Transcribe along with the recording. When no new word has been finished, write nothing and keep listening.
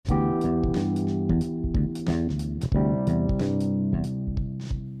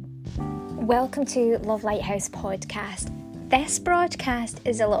Welcome to Love Lighthouse podcast. This broadcast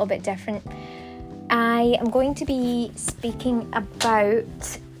is a little bit different. I am going to be speaking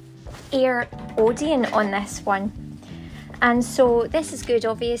about Ayr Odeon on this one. And so this is good,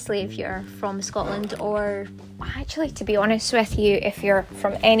 obviously, if you're from Scotland, or actually, to be honest with you, if you're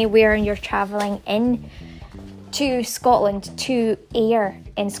from anywhere and you're travelling in to Scotland, to Ayr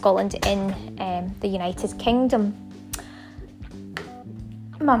in Scotland, in the United Kingdom.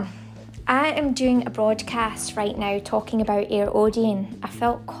 Mum, I am doing a broadcast right now talking about Ayr Odeon. I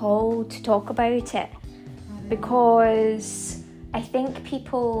felt called to talk about it because I think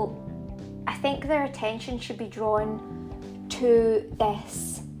their attention should be drawn to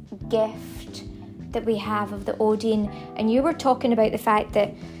this gift that we have of the Odeon. And you were talking about the fact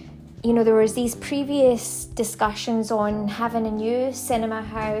that, you know, there was these previous discussions on having a new cinema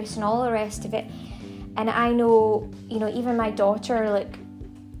house and all the rest of it. And I know, you know, even my daughter, like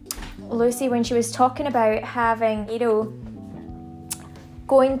Lucy, when she was talking about having, you know,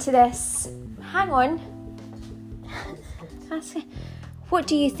 going to this, hang on, what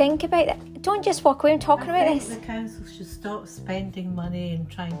do you think about that? Don't just walk away, I'm talking about this. The council should stop spending money and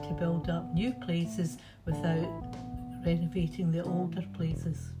trying to build up new places without renovating the older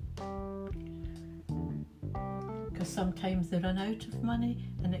places. Because sometimes they run out of money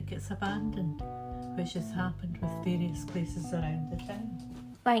and it gets abandoned, which has happened with various places around the town.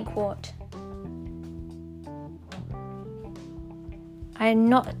 Like what? I'm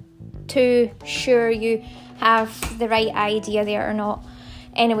not too sure you have the right idea there or not.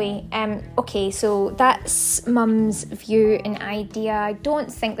 Anyway, okay, so that's Mum's view and idea. I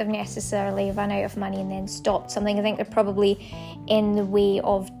don't think they've necessarily run out of money and then stopped something. I think they're probably in the way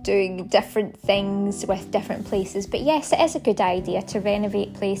of doing different things with different places. But yes, it is a good idea to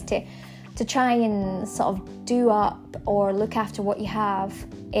renovate place, to try and sort of do up or look after what you have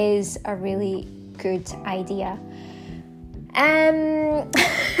is a really good idea.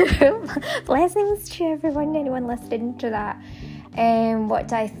 Blessings to anyone listening to that. What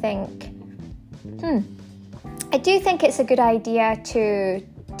do I think? I do think it's a good idea to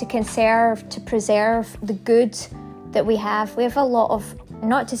preserve the good that we have. We have a lot of,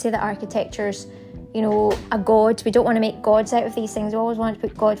 not to say that architecture's, you know, a god. We don't want to make gods out of these things. We always want to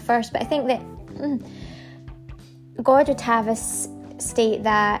put God first. But I think that God would have us state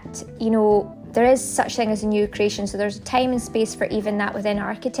that, you know, there is such thing as a new creation. So there's a time and space for even that within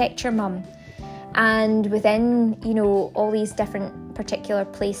architecture, Mum. And within, you know, all these different particular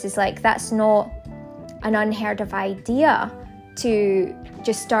places, like that's not an unheard of idea to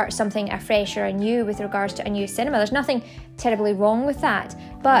just start something afresh or anew with regards to a new cinema. There's nothing terribly wrong with that.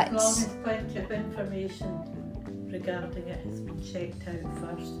 But as long as plenty of information regarding it has been checked out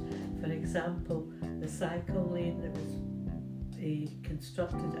first. For example, the cycle lane that was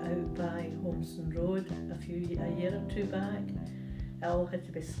constructed out by Holmeston Road a year or two back, it all had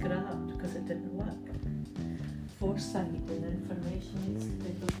to be scrapped because it didn't work. Foresight and information needs to be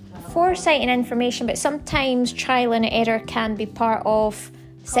looked at. Foresight and information, but sometimes trial and error can be part of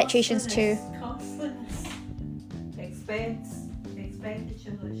situations too. Costliness,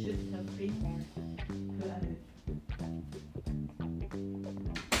 expenditure that shouldn't have been put out.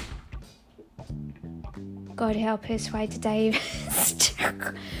 God help us, why did I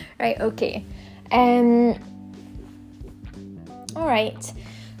right, okay. Alright.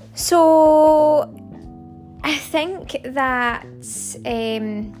 So I think that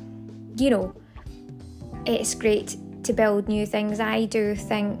you know, it's great to build new things. I do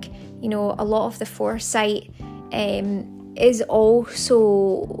think, you know, a lot of the foresight is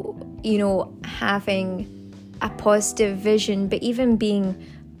also, you know, having a positive vision, but even being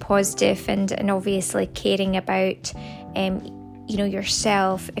positive and obviously caring about you know,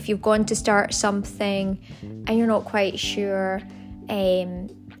 yourself. If you've gone to start something and you're not quite sure,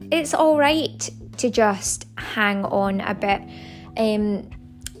 it's all right to just hang on a bit and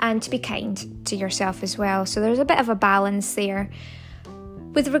to be kind to yourself as well. So there's a bit of a balance there.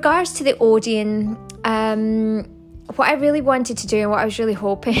 With regards to the Odeon, what I really wanted to do and what I was really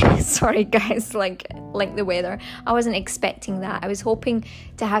hoping, sorry guys, like the weather, I wasn't expecting that. I was hoping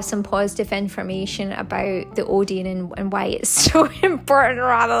to have some positive information about the Odeon and why it's so important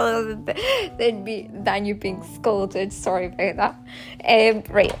rather than you being scolded. Sorry about that.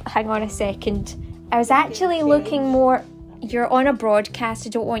 Right, hang on a second. I was actually looking more... You're on a broadcast. I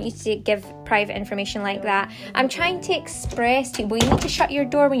don't want you to give private information like that. I'm trying to express to you, well, you need to shut your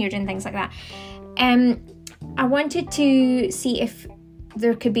door when you're doing things like that. I wanted to see if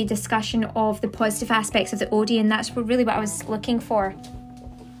there could be discussion of the positive aspects of the Odeon. That's really what I was looking for.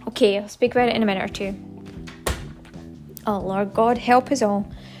 Okay, I'll speak about it in a minute or two. Oh, Lord God, help us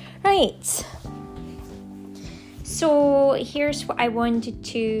all. Right. So here's what I wanted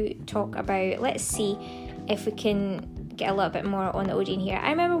to talk about. Let's see if we can get a little bit more on the Odeon here.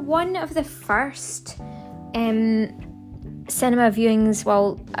 I remember one of the first cinema viewings,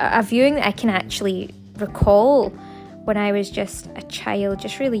 well, a viewing that I can actually recall when I was just a child,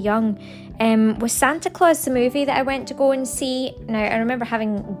 just really young, was Santa Claus, the movie that I went to go and see. Now, I remember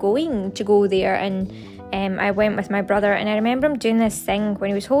going to go there, and I went with my brother, and I remember him doing this thing when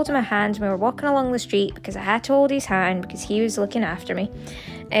he was holding my hand when we were walking along the street, because I had to hold his hand because he was looking after me,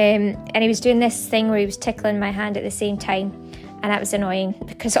 and he was doing this thing where he was tickling my hand at the same time, and that was annoying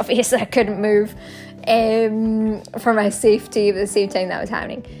because obviously I couldn't move for my safety, but at the same time that was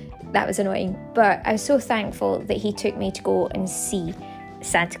happening. That was annoying, but I was so thankful that he took me to go and see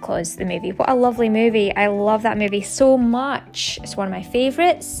Santa Claus, the movie. What a lovely movie. I love that movie so much. It's one of my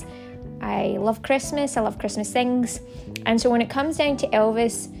favourites. I love Christmas. I love Christmas things. And so when it comes down to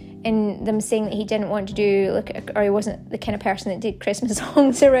Elvis and them saying that he didn't want to do, or he wasn't the kind of person that did Christmas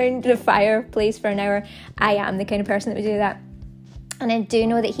songs around the fireplace for an hour, I am the kind of person that would do that. And I do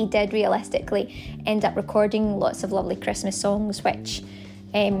know that he did realistically end up recording lots of lovely Christmas songs, which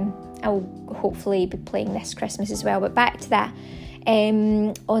I'll hopefully be playing this Christmas as well. But back to that.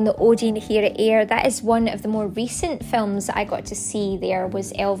 On the Odeon here at Ayr, that is one of the more recent films that I got to see. There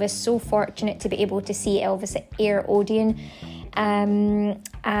was Elvis. So fortunate to be able to see Elvis at Ayr Odeon,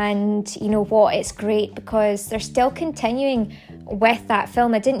 and you know what, it's great because they're still continuing with that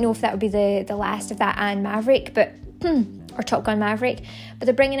film. I didn't know if that would be the last of that and Maverick, but or Top Gun Maverick, but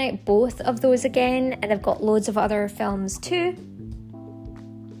they're bringing out both of those again, and they've got loads of other films too.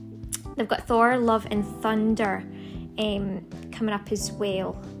 They've got Thor, Love and Thunder coming up as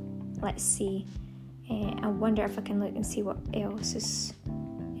well. Let's see. I wonder if I can look and see what else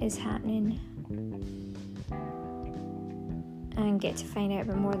is happening and get to find out a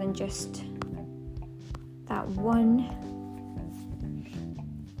bit more than just that one.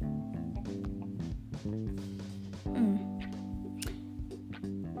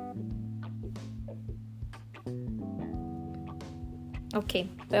 Okay,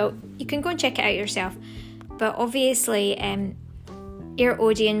 well, you can go and check it out yourself. But obviously, Ayr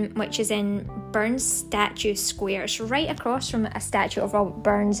Odeon, which is in Burns Statue Square, it's right across from a statue of Robert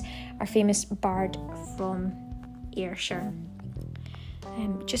Burns, our famous bard from Ayrshire.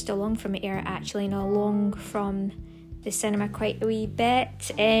 Just along from Ayr, actually, and along from the cinema quite a wee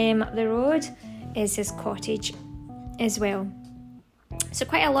bit up the road is his cottage as well. So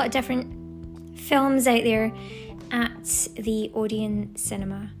quite a lot of different films out there at the Odeon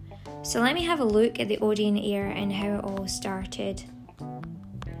Cinema. So let me have a look at the Odeon Ayr and how it all started.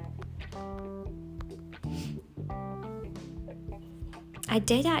 I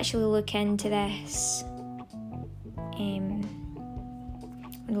did actually look into this and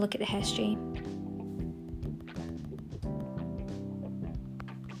look at the history.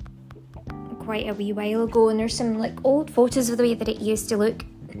 Quite a wee while ago, and there's some like old photos of the way that it used to look.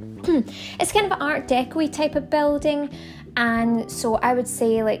 It's kind of an Art Deco-y type of building, and so I would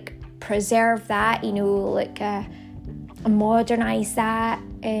say like preserve that, you know, like modernise that.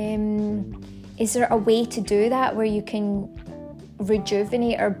 Is there a way to do that where you can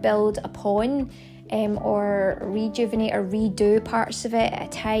rejuvenate or build upon or rejuvenate or redo parts of it at a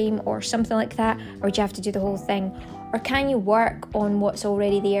time or something like that, or do you have to do the whole thing, or can you work on what's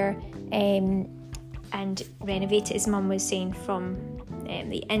already there and renovate it, as Mum was saying, from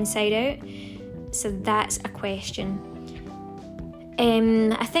the inside out? So that's a question.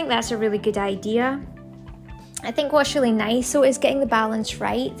 I think that's a really good idea. I think what's really nice though is getting the balance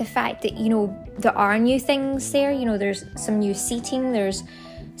right. The fact that, you know, there are new things there. You know, there's some new seating, there's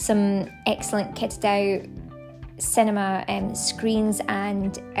some excellent kitted out cinema screens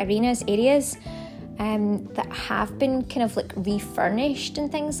and arenas, areas that have been kind of like refurnished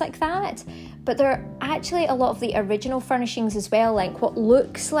and things like that. But there are actually a lot of the original furnishings as well, like what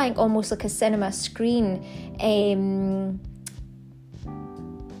looks like almost like a cinema screen.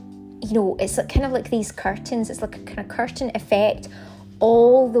 You know, it's like kind of like these curtains. It's like a kind of curtain effect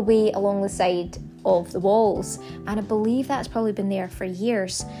all the way along the side of the walls, and I believe that's probably been there for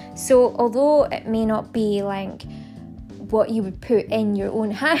years. So although it may not be like what you would put in your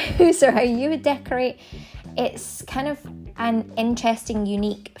own house or how you would decorate, it's kind of an interesting,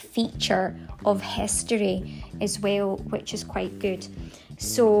 unique feature of history as well, which is quite good.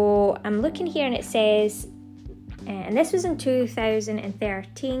 So I'm looking here and it says, and this was in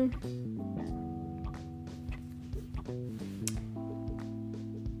 2013.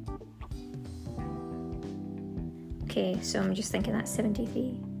 Okay, so I'm just thinking that's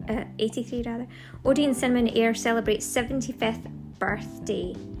 83 rather. Odeon Cinema in Ayr celebrates 75th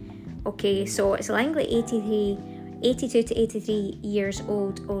birthday. Okay, so it's likely 82 to 83 years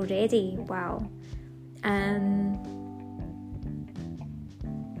old already. Wow. I'm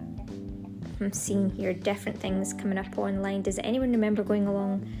seeing here different things coming up online. Does anyone remember going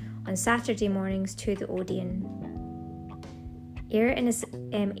along on Saturday mornings to the Odeon?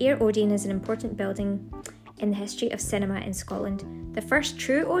 Ayr Odeon is an important building in the history of cinema in Scotland. The first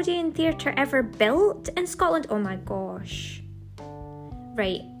true Odeon theatre ever built in Scotland. Oh my gosh.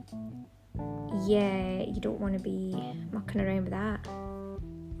 Right. Yeah, you don't want to be mucking around with that.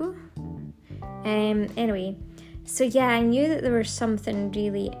 Ooh. Anyway, so yeah, I knew that there was something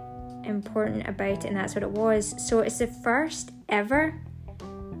really important about it, and that's what it was. So it's the first ever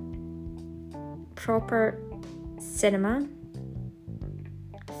proper cinema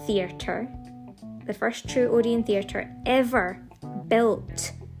theatre, the first true Odeon theatre ever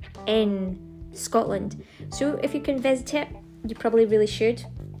built in Scotland. So if you can visit it, you probably really should.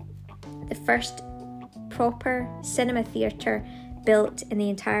 The first proper cinema theatre built in the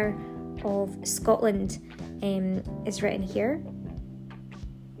entire of Scotland is written here.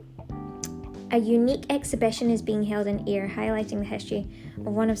 A unique exhibition is being held in Ayr, highlighting the history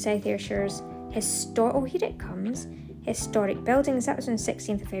of one of South Ayrshire's historic buildings. That was on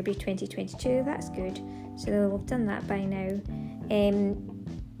 16th of February 2022. That's good. So they'll have done that by now.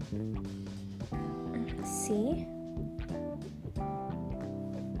 Let's see.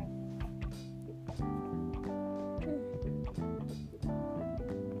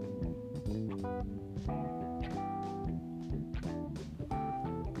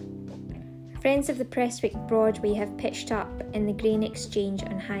 Friends of the Prestwick Broadway have pitched up in the Grain Exchange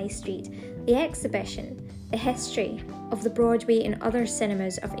on High Street. The exhibition, The History of the Broadway and Other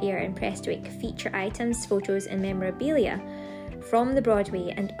Cinemas of Ayr and Prestwick, feature items, photos and memorabilia from the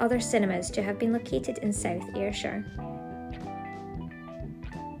Broadway and other cinemas to have been located in South Ayrshire.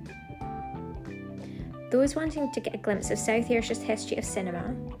 Those wanting to get a glimpse of South Ayrshire's history of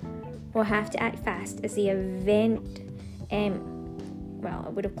cinema will have to act fast, as the event well,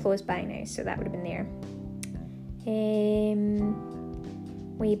 it would have closed by now, so that would have been there.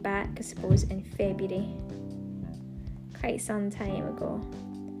 Way back, I suppose, in February. Quite some time ago.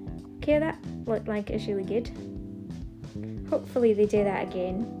 Okay, that looked like it's really good. Hopefully they do that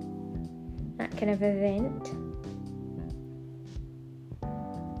again. That kind of event.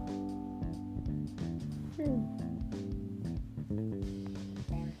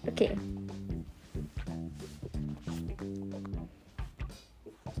 Okay.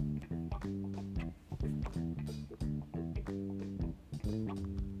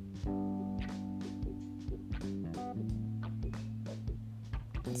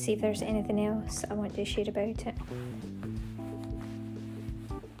 See if there's anything else I want to share about it.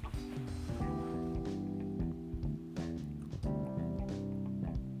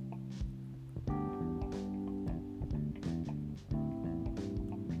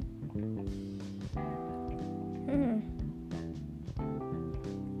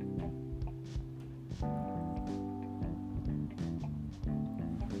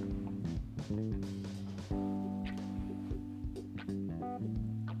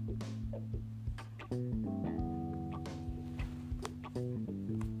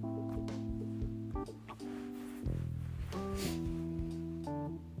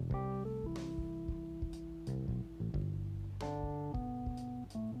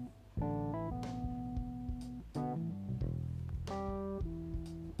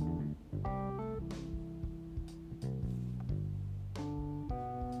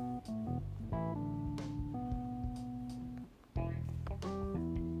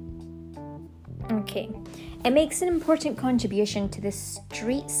 Okay, it makes an important contribution to the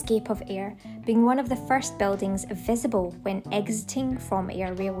streetscape of Ayr, being one of the first buildings visible when exiting from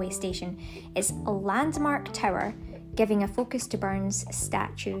Ayr railway station. It's a landmark tower, giving a focus to Burns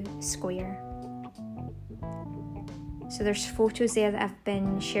Statue Square. So there's photos there that have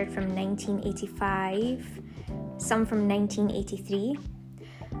been shared from 1985, some from 1983.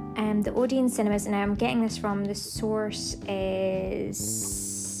 The Odeon Cinemas, and I'm getting this from, the source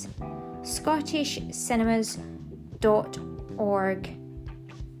is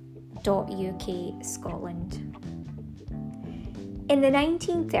scottishcinemas.org.uk, Scotland. In the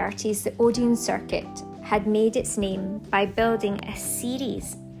 1930s, the Odeon circuit had made its name by building a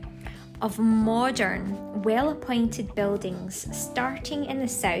series of modern, well-appointed buildings starting in the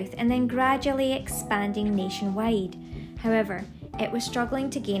south and then gradually expanding nationwide. However, it was struggling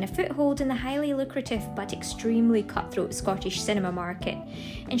to gain a foothold in the highly lucrative but extremely cutthroat Scottish cinema market.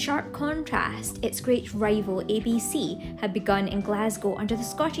 In sharp contrast, its great rival ABC had begun in Glasgow under the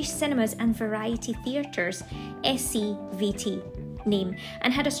Scottish Cinemas and Variety Theatres, SCVT. name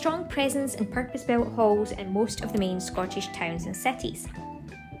and had a strong presence in purpose-built halls in most of the main Scottish towns and cities.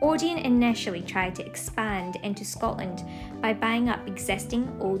 Odeon initially tried to expand into Scotland by buying up existing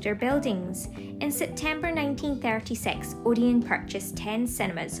older buildings. In September 1936, Odeon purchased 10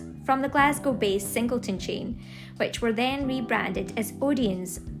 cinemas from the Glasgow-based Singleton chain, which were then rebranded as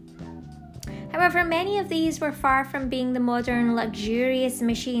Odeon's. However, many of these were far from being the modern, luxurious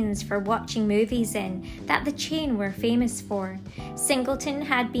machines for watching movies in that the chain were famous for. Singleton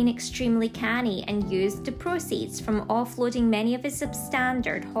had been extremely canny and used the proceeds from offloading many of his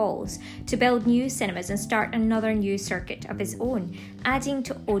substandard halls to build new cinemas and start another new circuit of his own, adding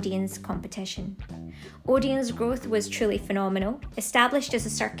to Odeon's competition. Odeon's growth was truly phenomenal. Established as a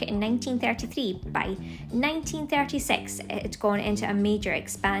circuit in 1933, by 1936 it had gone into a major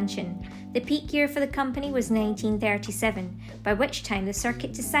expansion. The peak year for the company was 1937, by which time the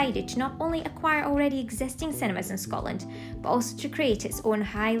circuit decided to not only acquire already existing cinemas in Scotland, but also to create its own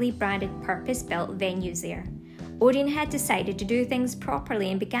highly branded purpose-built venues there. Odeon had decided to do things properly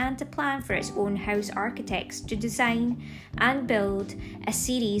and began to plan for its own house architects to design and build a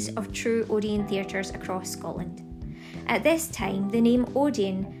series of true Odeon theatres across Scotland. At this time, the name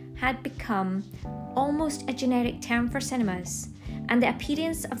Odeon had become almost a generic term for cinemas, and the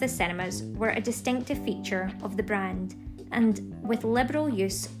appearance of the cinemas were a distinctive feature of the brand, and with liberal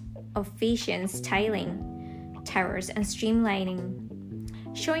use of fascians, tiling, towers and streamlining.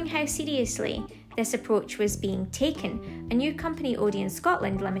 Showing how seriously this approach was being taken, a new company, Odeon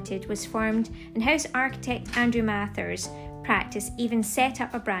Scotland Limited, was formed, and house architect Andrew Mather's practice even set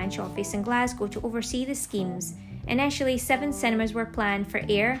up a branch office in Glasgow to oversee the schemes. Initially, 7 cinemas were planned for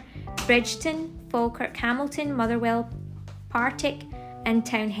Ayr, Bridgeton, Falkirk, Hamilton, Motherwell, Partick and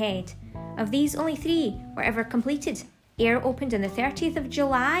Townhead. Of these, only 3 were ever completed. Ayr opened on the 30th of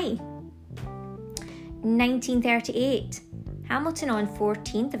July 1938, Hamilton on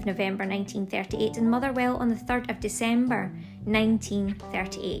 14th of November 1938 and Motherwell on the 3rd of December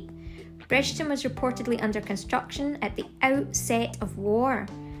 1938. Bridgeton was reportedly under construction at the outset of war,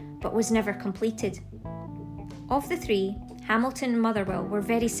 but was never completed. Of the 3, Hamilton and Motherwell were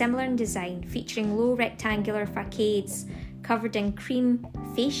very similar in design, featuring low rectangular facades covered in cream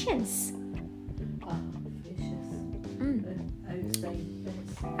fascias.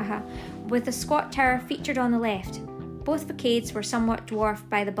 With the squat tower featured on the left. Both facades were somewhat dwarfed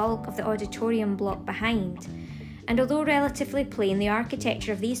by the bulk of the auditorium block behind, and although relatively plain, the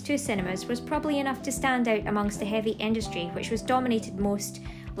architecture of these 2 cinemas was probably enough to stand out amongst the heavy industry which was dominated most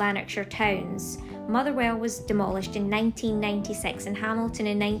Lanarkshire towns. Motherwell was demolished in 1996 and Hamilton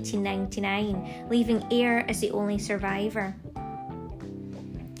in 1999, leaving Ayr as the only survivor.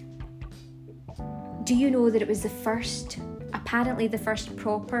 Do you know that it was apparently the first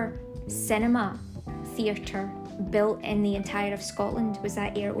proper cinema theatre built in the entire of Scotland? Was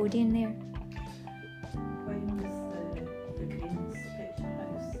that Ayr Odeon there? When was the Green's Picture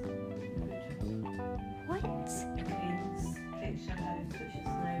House? What? The Green's Picture House, which is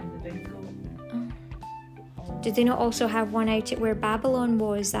now in the bingo. Did they not also have one out at where Babylon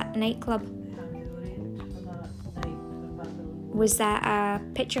was, that nightclub? They had the orange for that night for Babylon. Was that a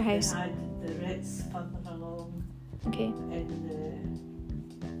picture house? They had the Ritz further along. Okay. In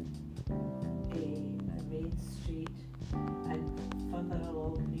Main Street, and further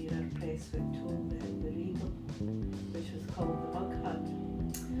along near Prestwick told the Regal, which was called the Mug Hut,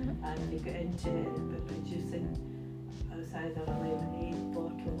 and they got into it by producing either a lemonade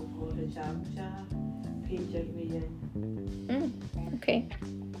bottle or a jam jar. Paid your way in. Okay.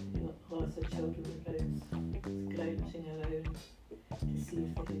 Lots of children were scrounging around to see if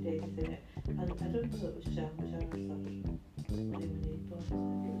they had anything. And I don't know if it was jam jars or lemonade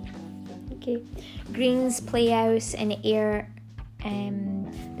bottles. Okay. Green's Playhouse in Ayr.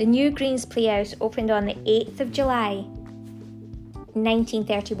 The new Green's Playhouse opened on the 8th of July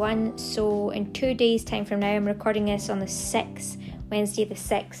 1931. So in 2 days' time from now, I'm recording this on the 6th, Wednesday the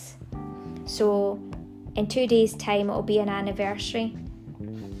 6th. So in 2 days' time, it'll be an anniversary.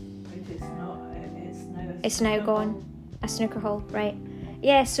 It's now gone. A snooker hall, right?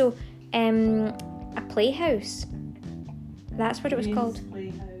 Yeah. So, a playhouse. That's what it was called.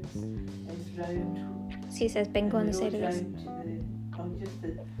 Playhouse is round. See, it says bingo on the side of this.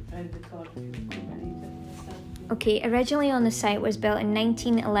 Okay, originally on the site was built in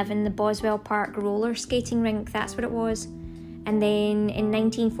 1911, the Boswell Park roller skating rink. That's what it was. And then in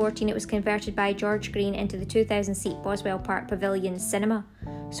 1914 it was converted by George Green into the 2,000-seat Boswell Park Pavilion cinema.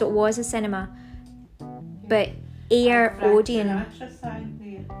 So it was a cinema. But Ayr Odeon...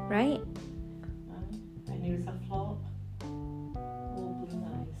 Right. And he was a flop. All blue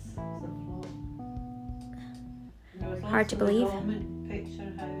eyes. He was a flop. There was Hard to believe. The Dormant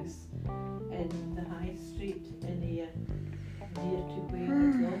Picture House in the High Street in Ayr, near to where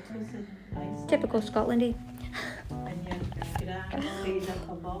the yacht was in Iceland. Typical Scotlandy. And your grand stayed up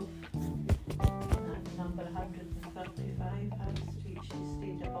above, at number 135 High Street. She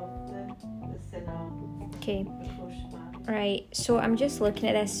stayed above the cinema. Okay. Before she married. Right, so I'm just looking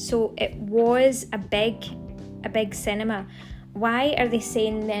at this. So it was a big cinema. Why are they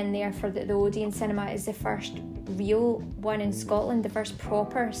saying then therefore that the Odeon Cinema is the first real one in Scotland, the first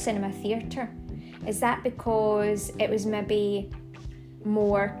proper cinema theatre? Is that because it was maybe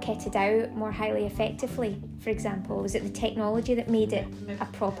more kitted out, more highly effectively, for example? Was it the technology that made it a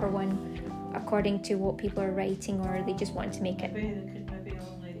proper one, according to what people are writing, or they just want to make it?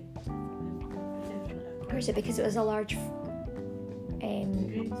 Or is it because it was a large...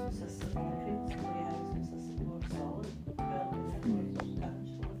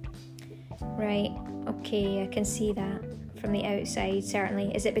 Right, okay, I can see that from the outside,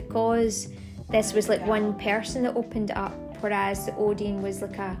 certainly. Is it because this was like one person that opened it up, whereas the Odeon was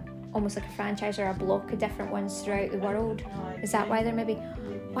like almost like a franchise or a block of different ones throughout the world? Is that why there may be...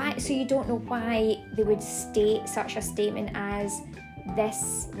 Why? So you don't know why they would state such a statement as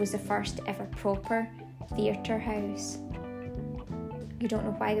this was the first ever proper theatre house? You don't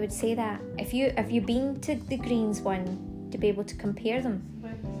know why they would say that. Have you been to the Greens one to be able to compare them?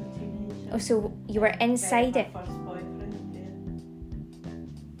 Oh, so you were inside it.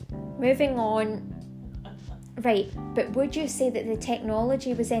 Moving on. Right, but would you say that the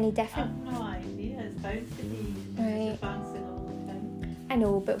technology was any different? I have no idea. It's bound to be right. advancing all the time. I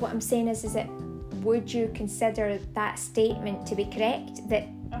know, but what I'm saying is it, would you consider that statement to be correct? That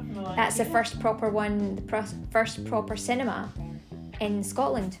that's the first proper one, the first proper cinema in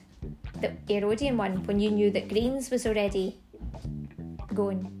Scotland? The Ayr Odeon one, when you knew that Greens was already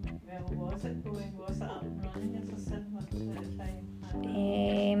going? Was it going? Was it up and running as a cinema at the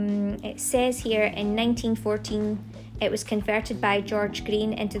time? It says here in 1914 it was converted by George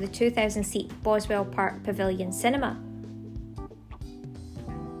Green into the 2,000-seat Boswell Park Pavilion Cinema.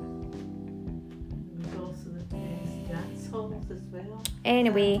 There was also the dance halls as well.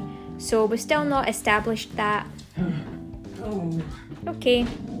 Anyway, so we've still not established that. Oh. Okay.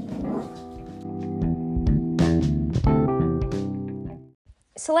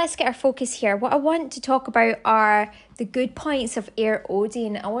 So let's get our focus here. What I want to talk about are the good points of Ayr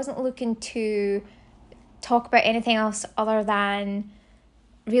Odeon. I wasn't looking to talk about anything else other than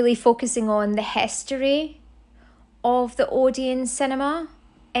really focusing on the history of the Odeon cinema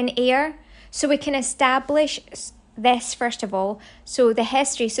in Ayr. So we can establish this first of all. So the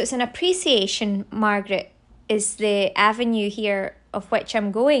history, so it's an appreciation, Margaret, is the avenue here of which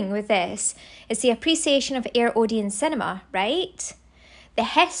I'm going with this. It's the appreciation of Ayr Odeon cinema, right? The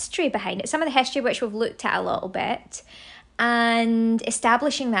history behind it, some of the history which we've looked at a little bit, and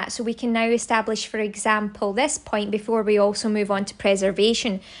establishing that. So we can now establish, for example, this point before we also move on to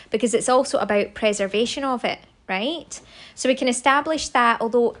preservation, because it's also about preservation of it, right? So we can establish that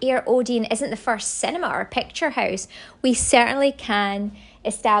although Ayr Odeon isn't the first cinema or picture house, we certainly can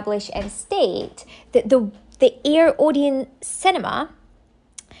establish and state that the Ayr Odeon cinema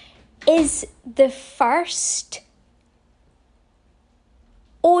is the first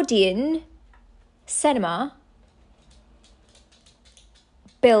Odeon cinema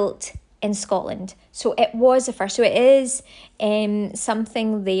built in Scotland. So it was the first. So it is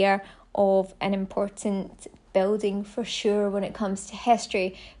something there of an important building for sure when it comes to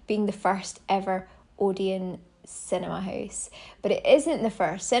history, being the first ever Odeon cinema house. But it isn't the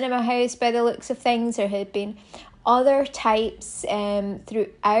first cinema house by the looks of things. There had been other types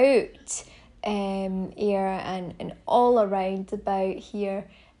throughout Ayr and all around about here,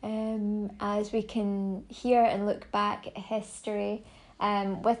 as we can hear and look back at history.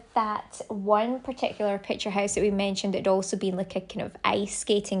 With that one particular picture house that we mentioned, it'd also been like a kind of ice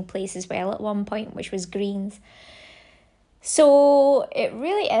skating place as well at one point, which was Greens. So it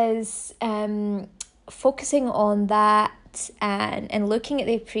really is focusing on that and looking at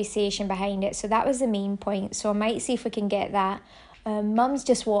the appreciation behind it. So that was the main point. So I might see if we can get that. Mum's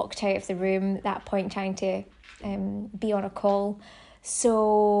just walked out of the room at that point, trying to be on a call.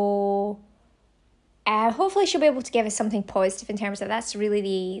 So hopefully she'll be able to give us something positive in terms of that's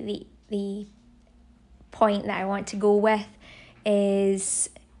really the point that I want to go with, is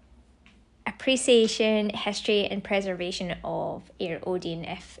appreciation, history and preservation of Ayr Odeon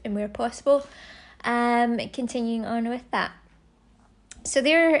if and where possible. Continuing on with that. So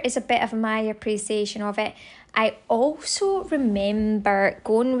there is a bit of my appreciation of it. I also remember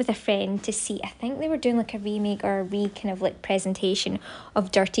going with a friend to see, I think they were doing like a remake or a kind of like presentation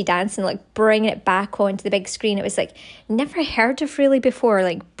of Dirty Dancing, like bringing it back onto the big screen. It was like, never heard of really before,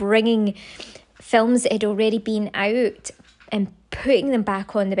 like bringing films that had already been out and putting them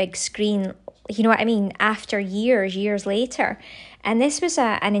back on the big screen, you know what I mean, after years later. And this was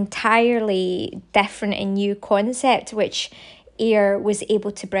an entirely different and new concept, which Ayr was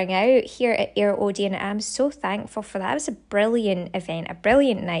able to bring out here at Ayr Odeon. I'm so thankful for that. It was a brilliant event, a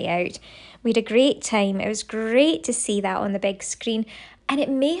brilliant night out. We had a great time. It was great to see that on the big screen. And it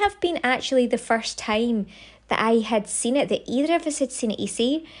may have been actually the first time that I had seen it, that either of us had seen it, you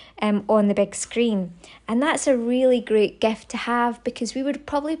see, on the big screen. And that's a really great gift to have, because we would have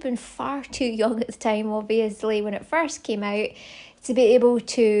probably been far too young at the time, obviously, when it first came out, to be able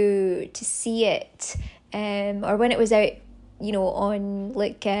to see it, or when it was out, you know, on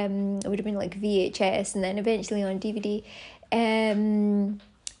like it would have been like VHS and then eventually on DVD.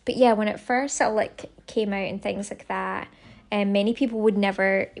 But yeah, when it first sort of like came out and things like that, many people wouldn't have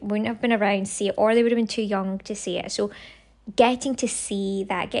been around to see it, or they would have been too young to see it. So getting to see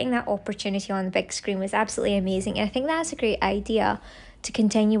that, getting that opportunity on the big screen was absolutely amazing. And I think that's a great idea to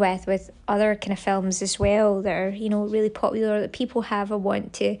continue with other kind of films as well that are, you know, really popular, that people have a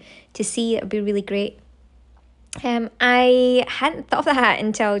want to see. It would be really great. I hadn't thought of that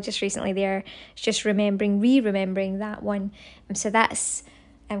until just recently there, just remembering that one. So that's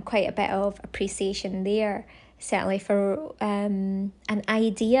quite a bit of appreciation there, certainly for an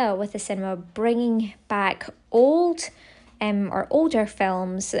idea with the cinema, bringing back old or older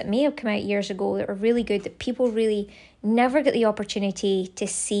films that may have come out years ago that were really good, that people really never get the opportunity to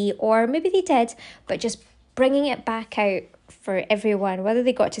see, or maybe they did, but just bringing it back out for everyone, whether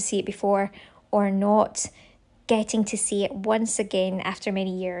they got to see it before or not. Getting to see it once again after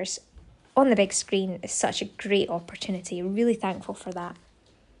many years on the big screen is such a great opportunity. Really thankful for that.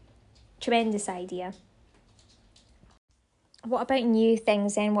 Tremendous idea. What about new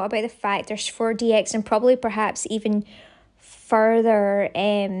things then? What about the fact there's 4DX and probably perhaps even further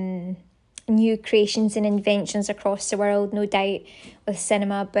new creations and inventions across the world, no doubt, with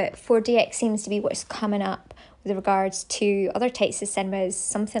cinema, but 4DX seems to be what's coming up with regards to other types of cinemas,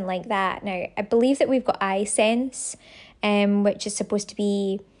 something like that. Now, I believe that we've got iSense, which is supposed to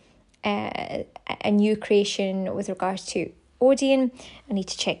be a new creation with regards to Odeon. I need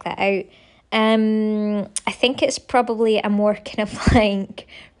to check that out. I think it's probably a more kind of like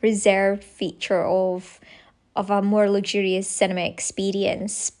reserved feature of a more luxurious cinema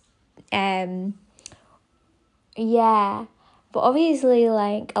experience. Yeah, but obviously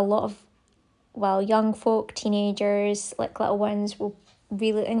like a lot of, well, young folk, teenagers, like little ones will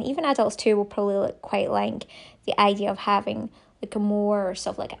really, and even adults too, will probably like quite like the idea of having like a more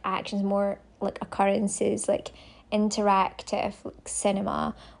sort of like actions, more like occurrences, like interactive like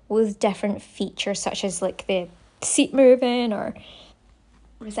cinema with different features such as like the seat moving, or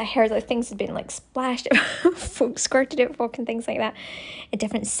as I heard like things had been like splashed, folks squirted out folk and things like that, a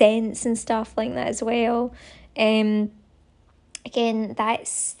different scents and stuff like that as well. Again, that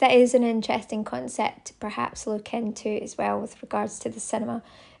is an interesting concept to perhaps look into as well with regards to the cinema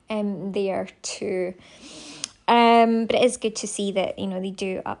there too. But it is good to see that, you know, they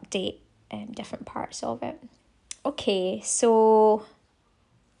do update different parts of it. Okay, so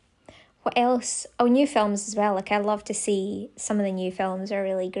what else? Oh, new films as well. Like, I love to see some of the new films are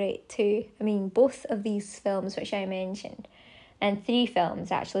really great too. I mean, both of these films which I mentioned, and 3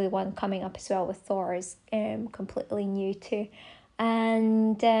 films actually, the one coming up as well with Thor is completely new too.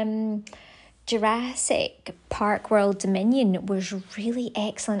 And Jurassic Park World Dominion was really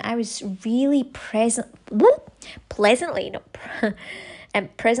excellent. I was really pleasantly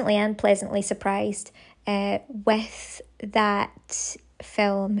and pleasantly surprised with that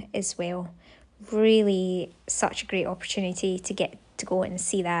film as well. Really such a great opportunity to get to go and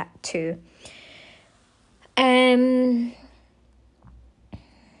see that too.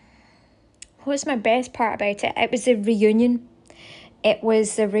 What's my best part about it? It was the reunion. It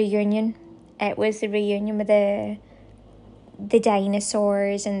was the reunion with the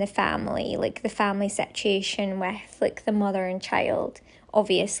dinosaurs and the family, like the family situation with like the mother and child,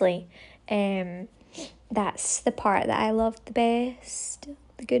 obviously. That's the part that I loved the best,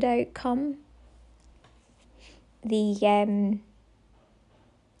 the good outcome. Yeah,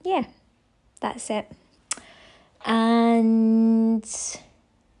 that's it. And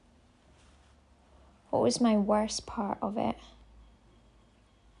what was my worst part of it?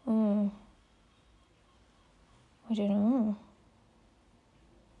 I don't know.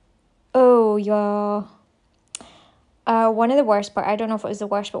 Oh, yeah. One of the worst part, I don't know if it was the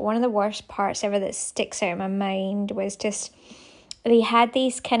worst, but one of the worst parts ever that sticks out in my mind was just, they had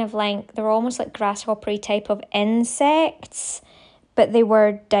these kind of like, they were almost like grasshopper type of insects, but they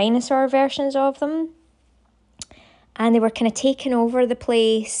were dinosaur versions of them. And they were kind of taking over the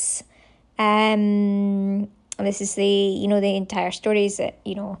place. And this is the entire story is that,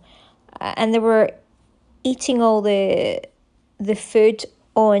 and they were eating all the food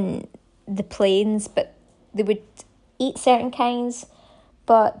on the planes, but they would eat certain kinds,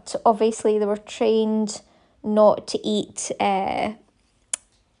 but obviously they were trained not to eat, what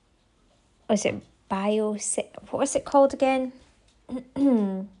was it called again?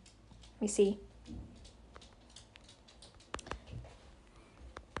 Let me see.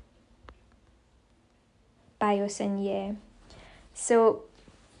 Biosyn, yeah. So,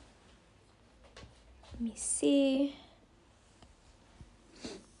 let me see.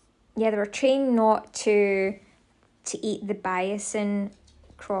 Yeah, they were trained not to eat the biosyn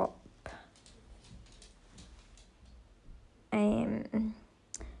crop.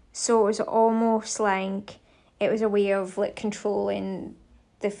 So it was almost like it was a way of like controlling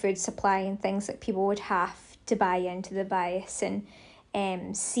the food supply and things that people would have to buy into the biosyn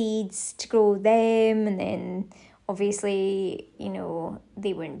seeds to grow them, and then obviously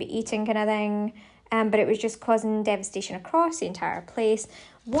they wouldn't be eating kind of thing. But it was just causing devastation across the entire place.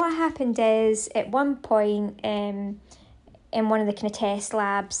 What happened is, at one point, in one of the kind of test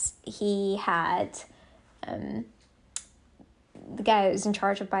labs, he had, the guy that was in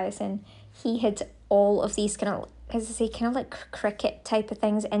charge of biosyn, he had all of these kind of like cricket type of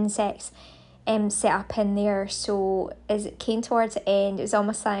things, insects, set up in there. So as it came towards the end, it was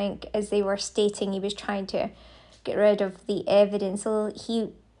almost like, as they were stating, he was trying to get rid of the evidence. So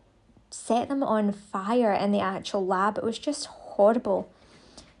he set them on fire in the actual lab. It was just horrible.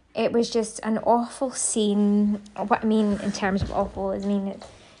 It was just an awful scene. What I mean in terms of awful is,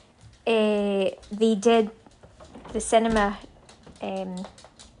 they did the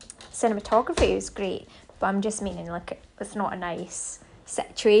cinematography was great, but I'm just meaning like it's not a nice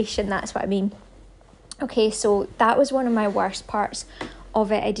situation. That's what I mean. Okay, so that was one of my worst parts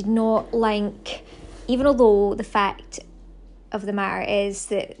of it. I did not like, even although the fact of the matter is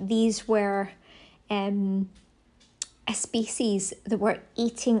that these were a species that were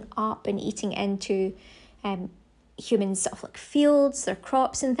eating up and eating into human stuff like fields, their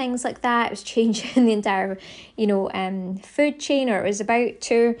crops and things like that. It was changing the entire food chain, or it was about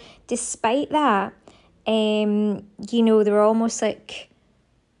to. Despite that, they were almost like,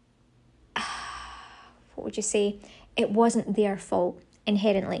 what would you say, it wasn't their fault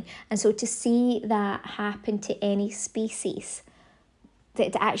inherently. And so to see that happen to any species that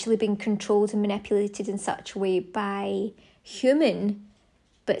had actually been controlled and manipulated in such a way by human,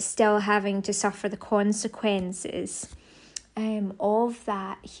 but still having to suffer the consequences of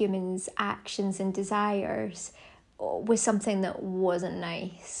that human's actions and desires, was something that wasn't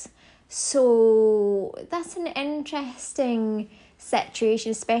nice. So that's an interesting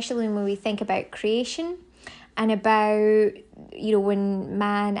situation, especially when we think about creation and about, when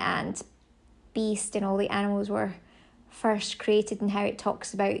man and beast and all the animals were first created, and how it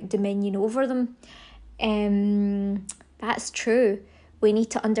talks about dominion over them. That's true. We need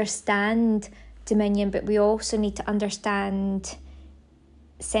to understand dominion, but we also need to understand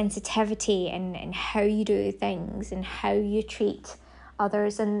sensitivity and how you do things and how you treat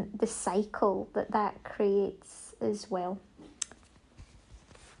others, and the cycle that creates as well.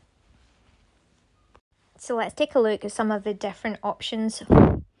 So let's take a look at some of the different options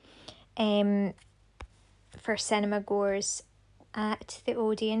for cinema goers at the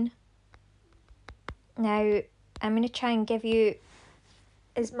Odeon. Now, I'm going to try and give you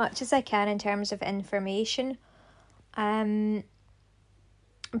as much as I can in terms of information. But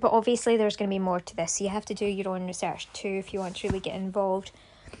obviously there's going to be more to this, so you have to do your own research too if you want to really get involved.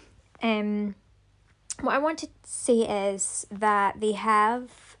 What I want to say is that they have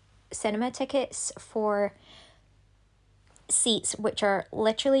cinema tickets for seats which are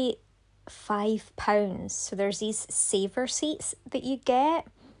literally £5. So there's these saver seats that you get,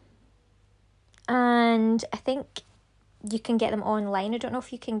 and I think you can get them online. I don't know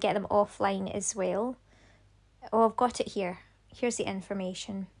if you can get them offline as well. Oh, I've got it here. Here's the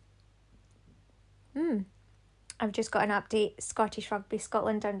information. I've just got an update. Scottish Rugby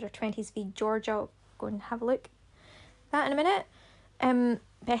Scotland under-20s v Georgia. I'll go and have a look at that in a minute.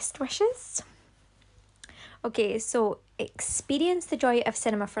 Best wishes. Okay, so experience the joy of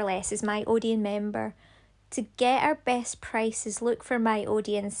cinema for less as My Odeon member. To get our best prices, look for My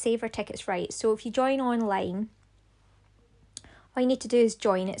Odeon Saver tickets right. So if you join online, all you need to do is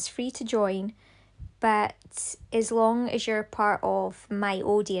join. It's free to join. but as long as you're part of My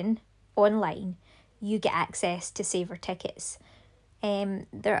Odeon online, you get access to saver tickets.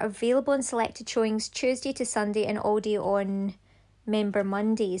 They're available in selected showings Tuesday to Sunday and all day on member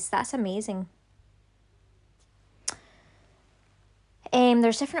Mondays. That's amazing.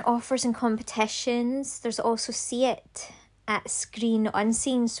 There's different offers and competitions. There's also See It at Screen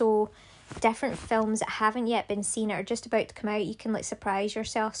Unseen. So different films that haven't yet been seen or are just about to come out, you can like surprise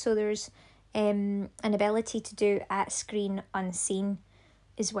yourself. So there's an ability to do at Screen Unseen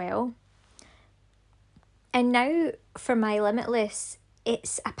as well. And now for My Limitless,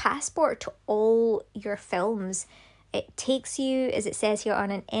 it's a passport to all your films. It takes you, as it says here,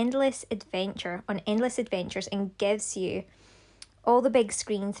 on endless adventures, and gives you all the big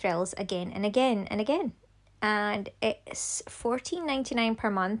screen thrills again and again and again. And it's $14.99 per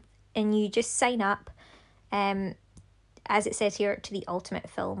month, and you just sign up, as it says here, to the Ultimate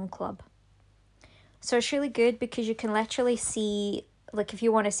Film Club. So it's really good because you can literally see, like if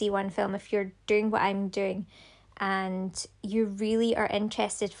you want to see one film, if you're doing what I'm doing and you really are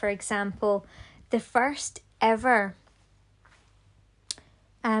interested, for example, the first ever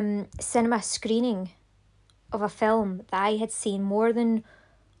cinema screening of a film that I had seen more than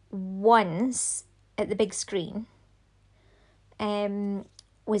once at the big screen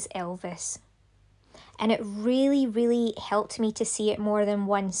was Elvis. And it really, really helped me to see it more than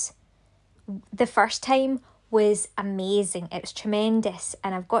once. The first time was amazing. It was tremendous.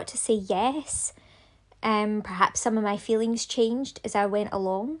 And I've got to say yes. Perhaps some of my feelings changed as I went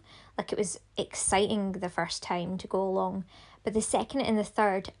along. Like it was exciting the first time to go along. But the second and the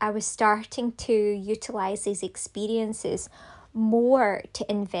third, I was starting to utilise these experiences more to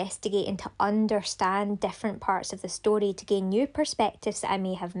investigate and to understand different parts of the story, to gain new perspectives that I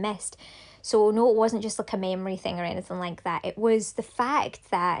may have missed. So no, it wasn't just like a memory thing or anything like that. It was the fact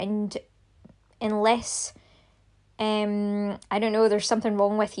that, and unless, I don't know, there's something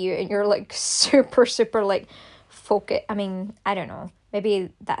wrong with you and you're like super like focus. I mean, I don't know. Maybe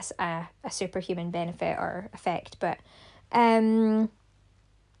that's a superhuman benefit or effect, but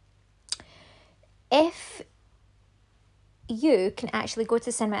if you can actually go to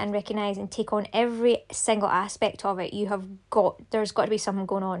the cinema and recognise and take on every single aspect of it, there's got to be something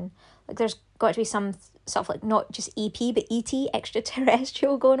going on. Like there's got to be some sort of like not just EP but ET,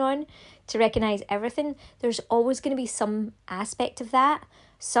 extraterrestrial, going on to recognise everything. There's always going to be some aspect of that,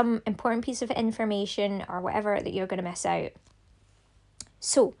 some important piece of information or whatever that you're going to miss out.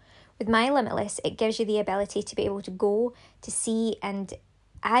 So with My Limitless, it gives you the ability to be able to go to see, and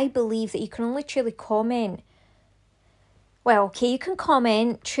I believe that you can only truly comment. Well, okay, you can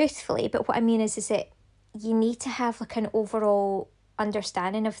comment truthfully, but what I mean is that you need to have like an overall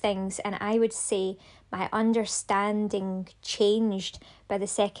understanding of things. And I would say my understanding changed by the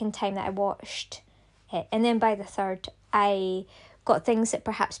second time that I watched it. And then by the third, I got things that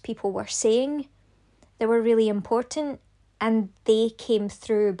perhaps people were saying that were really important, and they came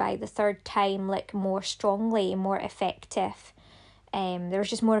through by the third time like more strongly, more effective. There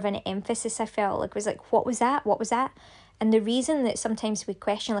was just more of an emphasis, I felt. Like it was like, what was that? What was that? And the reason that sometimes we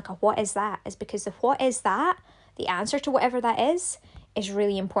question like a what is that is because the what is that, the answer to whatever that is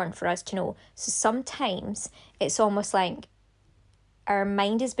really important for us to know. So sometimes it's almost like our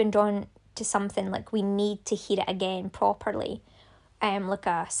mind has been drawn to something, like we need to hear it again properly, like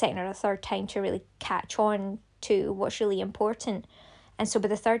a second or a third time to really catch on to what's really important. And so by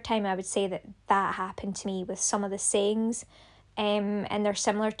the third time, I would say that happened to me with some of the sayings, and they're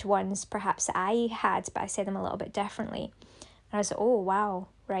similar to ones perhaps that I had, but I said them a little bit differently. And I was like, oh wow,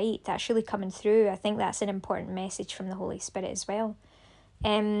 right, that's really coming through. I think that's an important message from the Holy Spirit as well.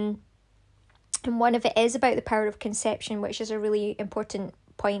 And one of it is about the power of conception, which is a really important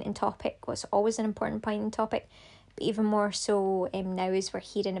point and topic. What's always an important point and topic, but even more so now as we're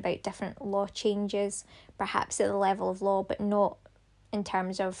hearing about different law changes, perhaps at the level of law, but not in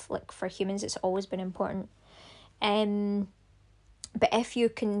terms of like for humans. It's always been important. But if you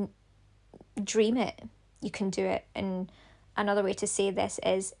can dream it, you can do it. And another way to say this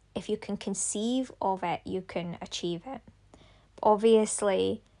is, if you can conceive of it, you can achieve it.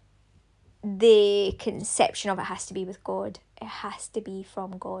 Obviously, the conception of it has to be with God. It has to be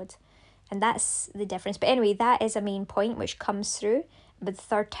from God. And that's the difference. But anyway, that is a main point which comes through. But the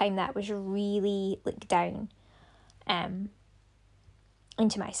third time, that was really like down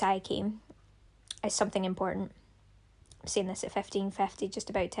into my psyche as something important. I'm saying this at 1550,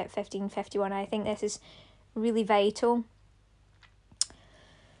 just about to hit 1551. I think this is really vital.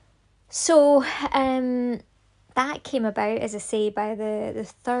 So that came about, as I say, by the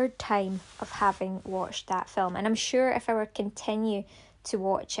third time of having watched that film. And I'm sure if I were to continue to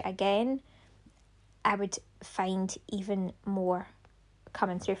watch it again, I would find even more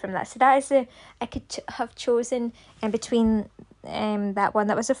coming through from that. So that is I could have chosen in between that one.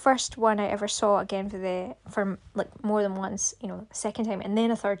 That was the first one I ever saw again for like more than once, you know, a second time and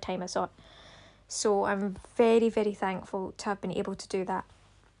then a third time I saw it. So I'm very, very thankful to have been able to do that.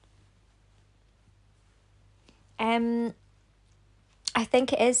 I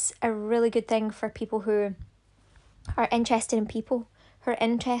think it is a really good thing for people who are interested in people, who are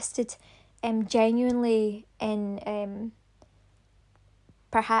interested genuinely in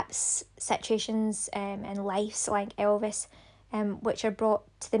perhaps situations in lives like Elvis, which are brought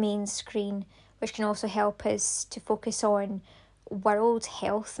to the main screen, which can also help us to focus on world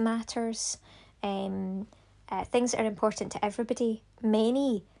health matters, things that are important to everybody.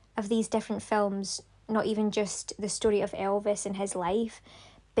 Many of these different films, not even just the story of Elvis and his life,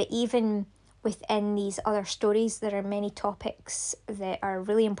 but even within these other stories, there are many topics that are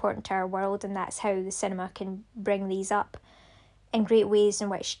really important to our world, and that's how the cinema can bring these up in great ways in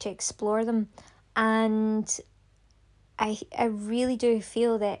which to explore them. And I really do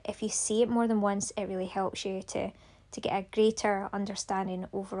feel that if you see it more than once, it really helps you to get a greater understanding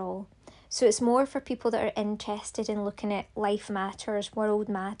overall. So it's more for people that are interested in looking at life matters, world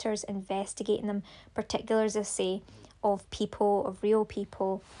matters, investigating them, particularly, as I say, of people, of real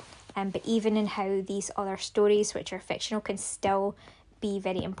people, but even in how these other stories, which are fictional, can still be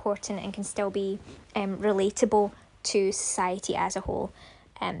very important and can still be relatable to society as a whole.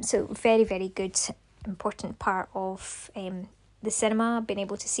 So very, very good, important part of the cinema, being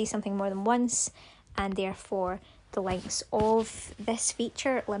able to see something more than once, and therefore the likes of this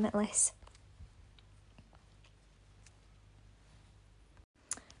feature, Limitless.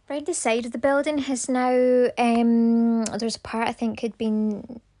 Right, the side of the building has now, there's a part I think had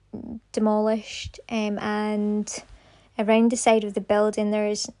been demolished, and around the side of the building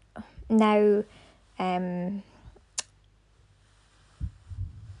there's now a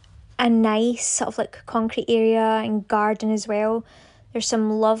nice sort of like concrete area and garden as well. There's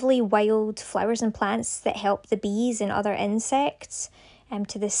some lovely wild flowers and plants that help the bees and other insects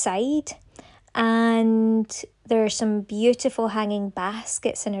to the side. And there are some beautiful hanging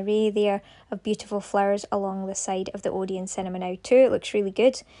baskets, an array there of beautiful flowers along the side of the Odeon Cinema now too. It looks really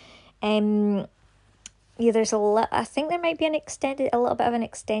good. Yeah, there's I think there might be a little bit of an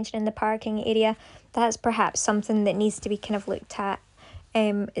extension in the parking area. That's perhaps something that needs to be kind of looked at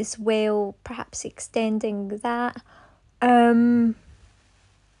as well, perhaps extending that. But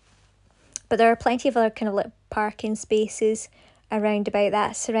there are plenty of other kind of like parking spaces around about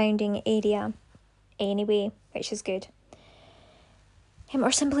that surrounding area anyway, which is good.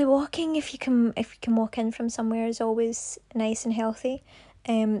 Or simply walking, if you can walk in from somewhere, is always nice and healthy.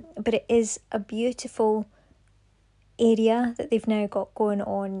 But it is a beautiful area that they've now got going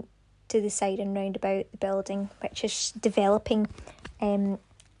on to the side and round about the building, which is developing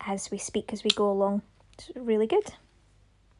as we speak, as we go along. It's really good.